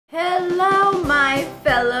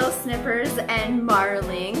Hello Snippers and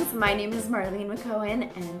Marlings. My name is Marlene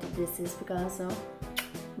McCohen and this is Picasso,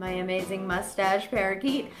 my amazing mustache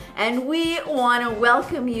parakeet. And we want to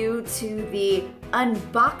welcome you to the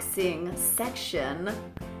unboxing section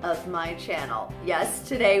of my channel. Yes,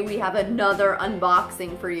 today we have another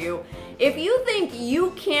unboxing for you. If you think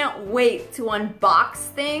you can't wait to unbox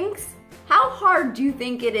things, how hard do you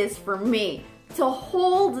think it is for me to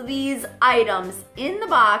hold these items in the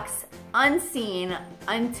box unseen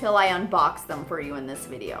until I unbox them for you in this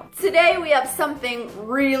video? Today we have something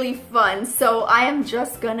really fun, so I am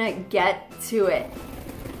just gonna get to it.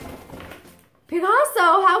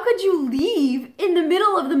 Picasso, how could you leave in the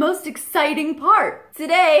middle of the most exciting part?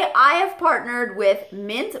 Today I have partnered with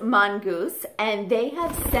MintMONGOOSE and they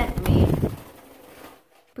have sent me...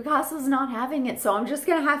 Picasso's not having it, so I'm just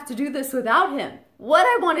gonna have to do this without him. What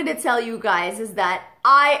I wanted to tell you guys is that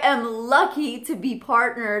I am lucky to be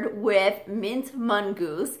partnered with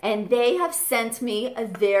MintMONGOOSE and they have sent me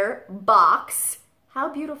their box. How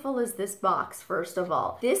beautiful is this box, first of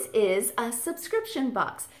all? This is a subscription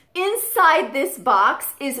box. Inside this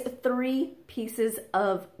box is 3 pieces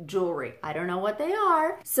of jewelry. I don't know what they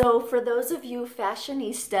are. So for those of you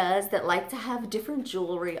fashionistas that like to have different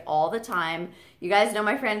jewelry all the time, you guys know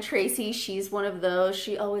my friend Tracy, she's one of those.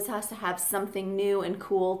 She always has to have something new and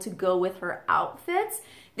cool to go with her outfits.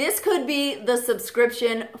 This could be the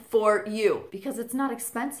subscription for you because it's not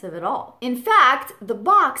expensive at all. In fact, the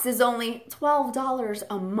box is only $12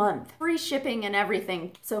 a month, free shipping and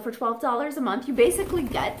everything. So for $12 a month, you basically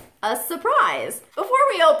get a surprise. Before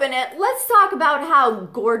we open it, let's talk about how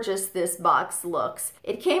gorgeous this box looks.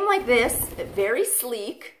 It came like this, very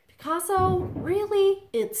sleek. Picasso, really?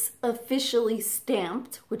 It's officially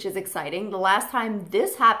stamped, which is exciting. The last time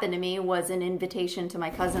this happened to me was an invitation to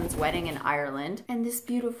my cousin's wedding in Ireland. And this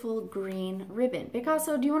beautiful green ribbon.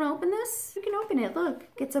 Picasso, do you want to open this? You can open it, look.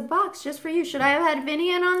 It's a box just for you. Should I have had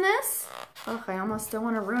Vinny in on this? Ugh, I almost don't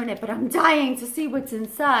want to ruin it, but I'm dying to see what's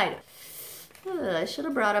inside. Ugh, I should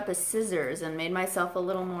have brought up a scissors and made myself a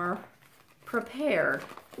little more prepared.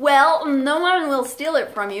 Well, no one will steal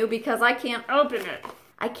it from you because I can't open it.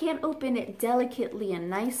 I can't open it delicately and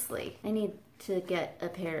nicely. I need to get a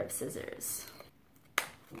pair of scissors.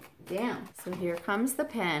 Damn. So here comes the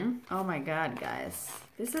pen. Oh my God, guys.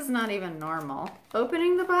 This is not even normal.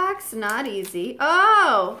 Opening the box, not easy.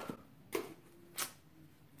 Oh!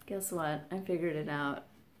 Guess what? I figured it out.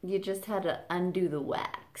 You just had to undo the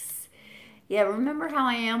wax. Yeah, remember how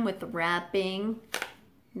I am with the wrapping?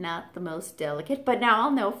 Not the most delicate, but now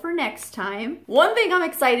I'll know for next time. One thing I'm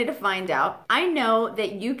excited to find out, I know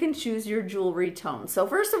that you can choose your jewelry tone. So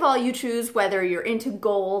first of all, you choose whether you're into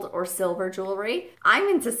gold or silver jewelry. I'm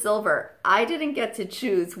into silver. I didn't get to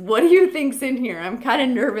choose. What do you think's in here? I'm kind of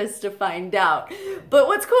nervous to find out. But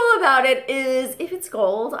what's cool about it is if it's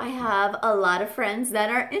gold, I have a lot of friends that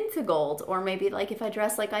are into gold. Or maybe like if I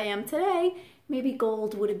dress like I am today, maybe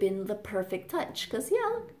gold would have been the perfect touch. Because yeah,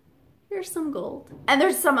 look. Here's some gold. And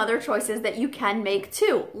there's some other choices that you can make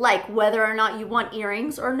too, like whether or not you want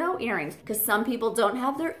earrings or no earrings, because some people don't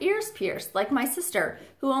have their ears pierced, like my sister,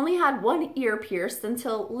 who only had 1 ear pierced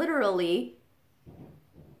until literally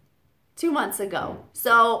 2 months ago.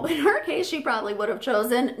 So in her case, she probably would have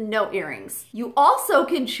chosen no earrings. You also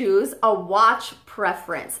can choose a watch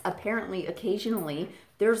preference. Apparently, occasionally,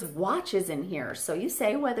 there's watches in here. So you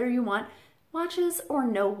say whether you want watches or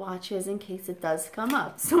no watches in case it does come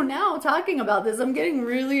up. So now talking about this, I'm getting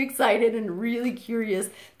really excited and really curious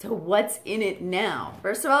to what's in it now.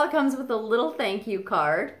 First of all, it comes with a little thank you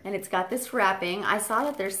card and it's got this wrapping. I saw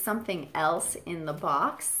that there's something else in the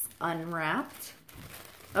box unwrapped.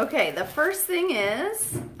 Okay, the first thing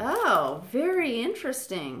is, oh, very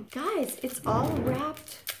interesting. Guys, it's all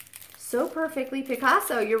wrapped so perfectly.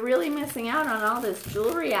 Picasso, you're really missing out on all this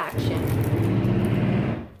jewelry action.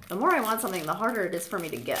 The more I want something, the harder it is for me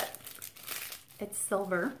to get. It's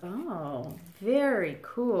silver. Oh, very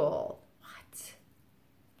cool. What?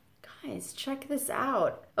 Guys, check this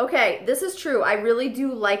out. Okay, this is true. I really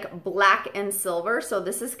do like black and silver, so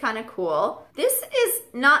this is kind of cool. This is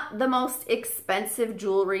not the most expensive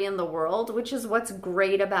jewelry in the world, which is what's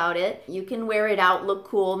great about it. You can wear it out, look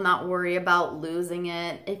cool, not worry about losing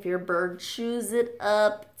it. If your bird chews it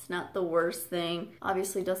up, it's not the worst thing.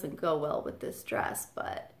 Obviously doesn't go well with this dress,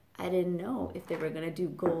 but I didn't know if they were gonna do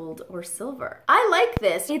gold or silver. I like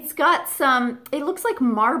this. It's got some, it looks like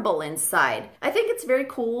marble inside. I think it's very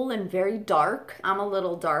cool and very dark. I'm a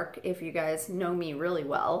little dark if you guys know me really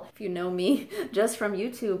well. If you know me just from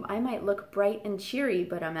YouTube, I might look bright and cheery,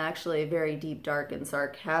 but I'm actually very deep, dark, and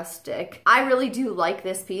sarcastic. I really do like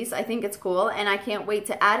this piece. I think it's cool and I can't wait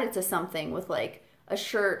to add it to something with like a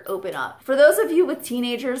shirt open up. For those of you with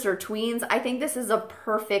teenagers or tweens, I think this is a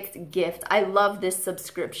perfect gift. I love this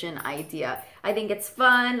subscription idea. I think it's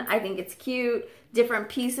fun. I think it's cute. Different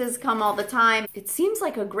pieces come all the time. It seems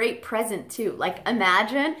like a great present too. Like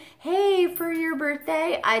imagine, hey, for your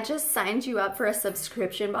birthday, I just signed you up for a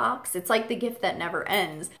subscription box. It's like the gift that never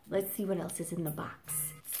ends. Let's see what else is in the box.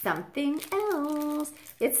 Something else.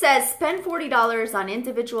 It says spend $40 on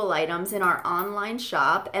individual items in our online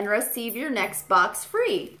shop and receive your next box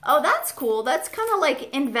free. Oh, that's cool. That's kind of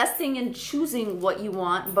like investing in choosing what you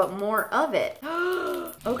want, but more of it.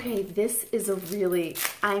 Okay, this is a really,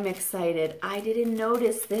 I'm excited. I didn't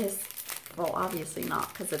notice this. Well, obviously not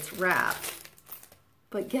because it's wrapped.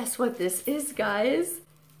 But guess what this is, guys?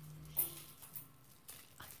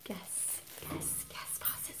 Guess.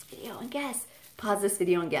 Pause this video and guess. Pause this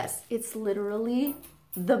video and guess. It's literally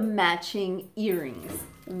the matching earrings.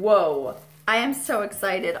 Whoa. I am so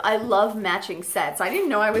excited. I love matching sets. I didn't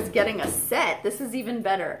know I was getting a set. This is even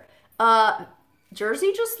better.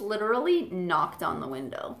 Jersey just literally knocked on the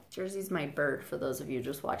window. Jersey's my bird for those of you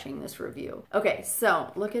just watching this review. Okay,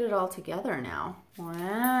 so look at it all together now.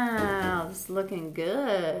 Wow, this is looking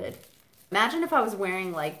good. Imagine if I was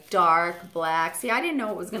wearing like dark black. See, I didn't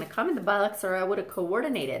know it was gonna come in the box or I would have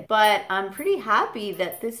coordinated, but I'm pretty happy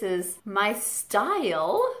that this is my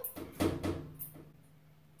style.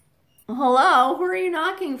 Hello, who are you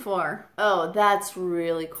knocking for? Oh, that's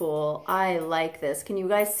really cool. I like this. Can you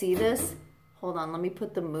guys see this? Hold on, let me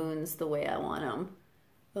put the moons the way I want them.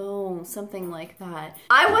 Oh, something like that.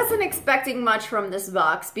 I wasn't expecting much from this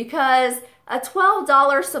box because a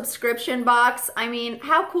 $12 subscription box, I mean,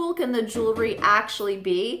 how cool can the jewelry actually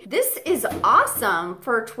be? This is awesome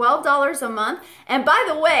for $12 a month. And by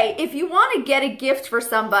the way, if you want to get a gift for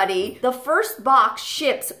somebody, the first box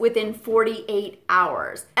ships within 48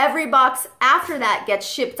 hours. Every box after that gets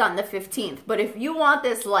shipped on the 15th. But if you want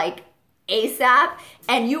this like ASAP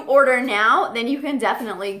and you order now, then you can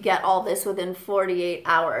definitely get all this within 48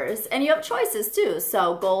 hours. And you have choices too.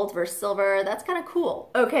 So gold versus silver, that's kind of cool.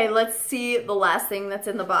 Okay, let's see the last thing that's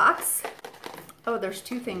in the box. Oh, there's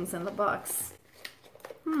two things in the box.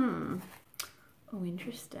 Oh,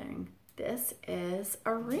 interesting. This is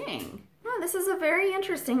a ring. Oh, this is a very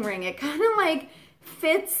interesting ring. It kind of like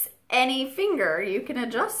fits any finger. You can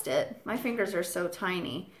adjust it. My fingers are so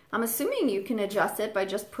tiny. I'm assuming you can adjust it by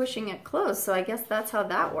just pushing it closed, so I guess that's how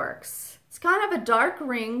that works. It's kind of a dark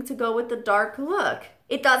ring to go with the dark look.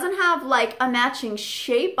 It doesn't have like a matching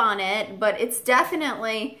shape on it, but it's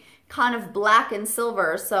definitely kind of black and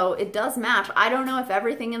silver, so it does match. I don't know if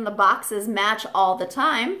everything in the boxes match all the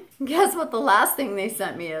time. Guess what the last thing they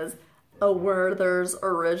sent me is? A Werther's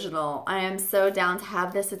original. I am so down to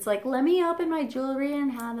have this. It's like, let me open my jewelry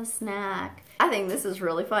and have a snack. I think this is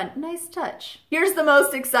really fun. Nice touch. Here's the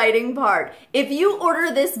most exciting part. If you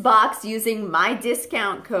order this box using my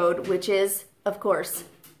discount code, which is, of course,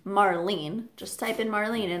 Marlene, just type in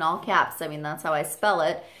Marlene in all caps. I mean, that's how I spell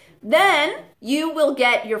it. Then you will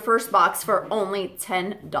get your first box for only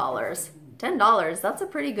 $10. $10, that's a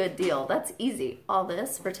pretty good deal. That's easy. All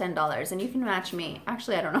this for $10, and you can match me.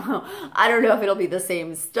 Actually, I don't know. I don't know if it'll be the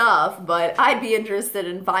same stuff, but I'd be interested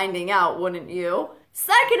in finding out, wouldn't you?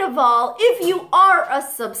 Second of all, if you are a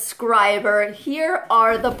subscriber, here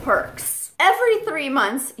are the perks. Every 3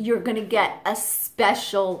 months, you're gonna get a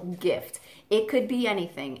special gift. It could be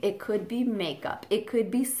anything. It could be makeup. It could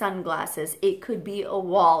be sunglasses. It could be a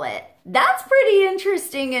wallet. That's pretty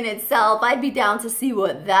interesting in itself. I'd be down to see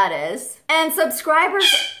what that is. And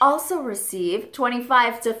subscribers also receive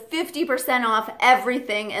 25 to 50% off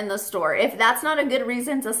everything in the store. If that's not a good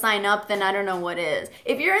reason to sign up, then I don't know what is.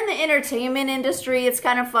 If you're in the entertainment industry, it's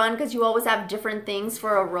kind of fun because you always have different things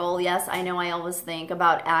for a role. Yes, I know I always think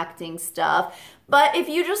about acting stuff. But if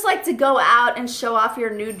you just like to go out and show off your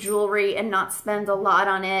new jewelry and not spend a lot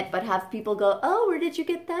on it, but have people go, oh, where did you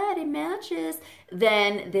get that? It matches.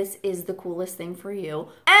 Then this is the coolest thing for you.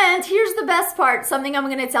 And here's the best part, something I'm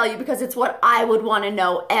gonna tell you because it's what I would wanna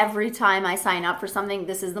know every time I sign up for something.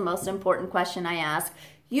 This is the most important question I ask.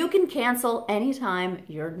 You can cancel anytime,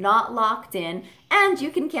 you're not locked in, and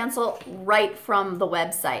you can cancel right from the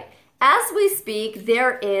website. As we speak,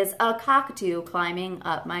 there is a cockatoo climbing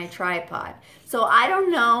up my tripod. So I don't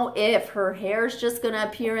know if her hair's just gonna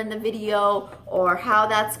appear in the video or how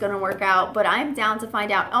that's gonna work out, but I'm down to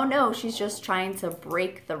find out. Oh no, she's just trying to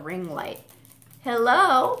break the ring light.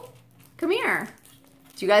 Hello? Come here.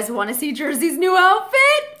 Do you guys wanna see Jersey's new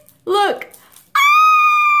outfit? Look. Ah!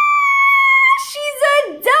 She's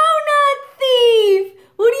a donut thief!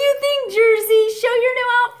 What do you think, Jersey? Show your new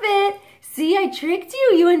outfit. See, I tricked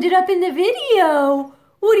you. You ended up in the video.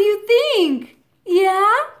 What do you think? Yeah?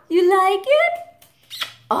 You like it?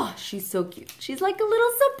 Oh, she's so cute. She's like a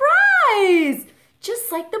little surprise,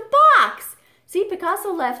 just like the box. See,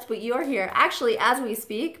 Picasso left, but you're here. Actually, as we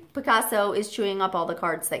speak, Picasso is chewing up all the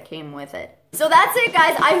cards that came with it. So that's it,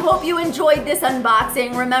 guys. I hope you enjoyed this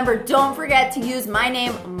unboxing. Remember, don't forget to use my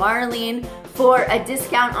name, Marlene, for a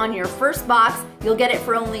discount on your first box. You'll get it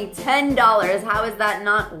for only $10. How is that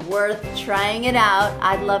not worth trying it out?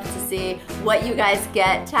 I'd love to see what you guys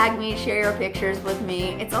get. Tag me, share your pictures with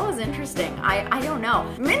me. It's always interesting. I don't know.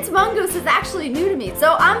 Mint Mongoose is actually new to me,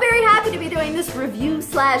 so I'm very happy to be doing this review /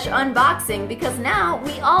 unboxing because now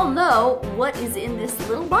we all know what is in this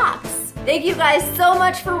little box. Thank you guys so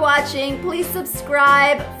much for watching. Please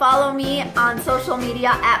subscribe, follow me on social media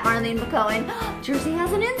at Marlene McCohen. Jersey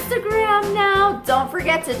has an Instagram now. Don't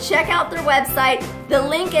forget to check out their website. The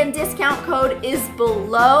link and discount code is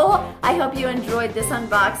below. I hope you enjoyed this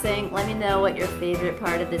unboxing. Let me know what your favorite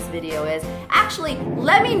part of this video is. Actually,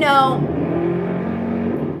 let me know.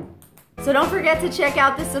 So don't forget to check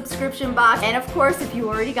out the subscription box. And of course, if you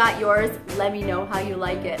already got yours, let me know how you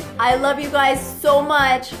like it. I love you guys so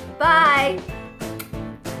much. Bye.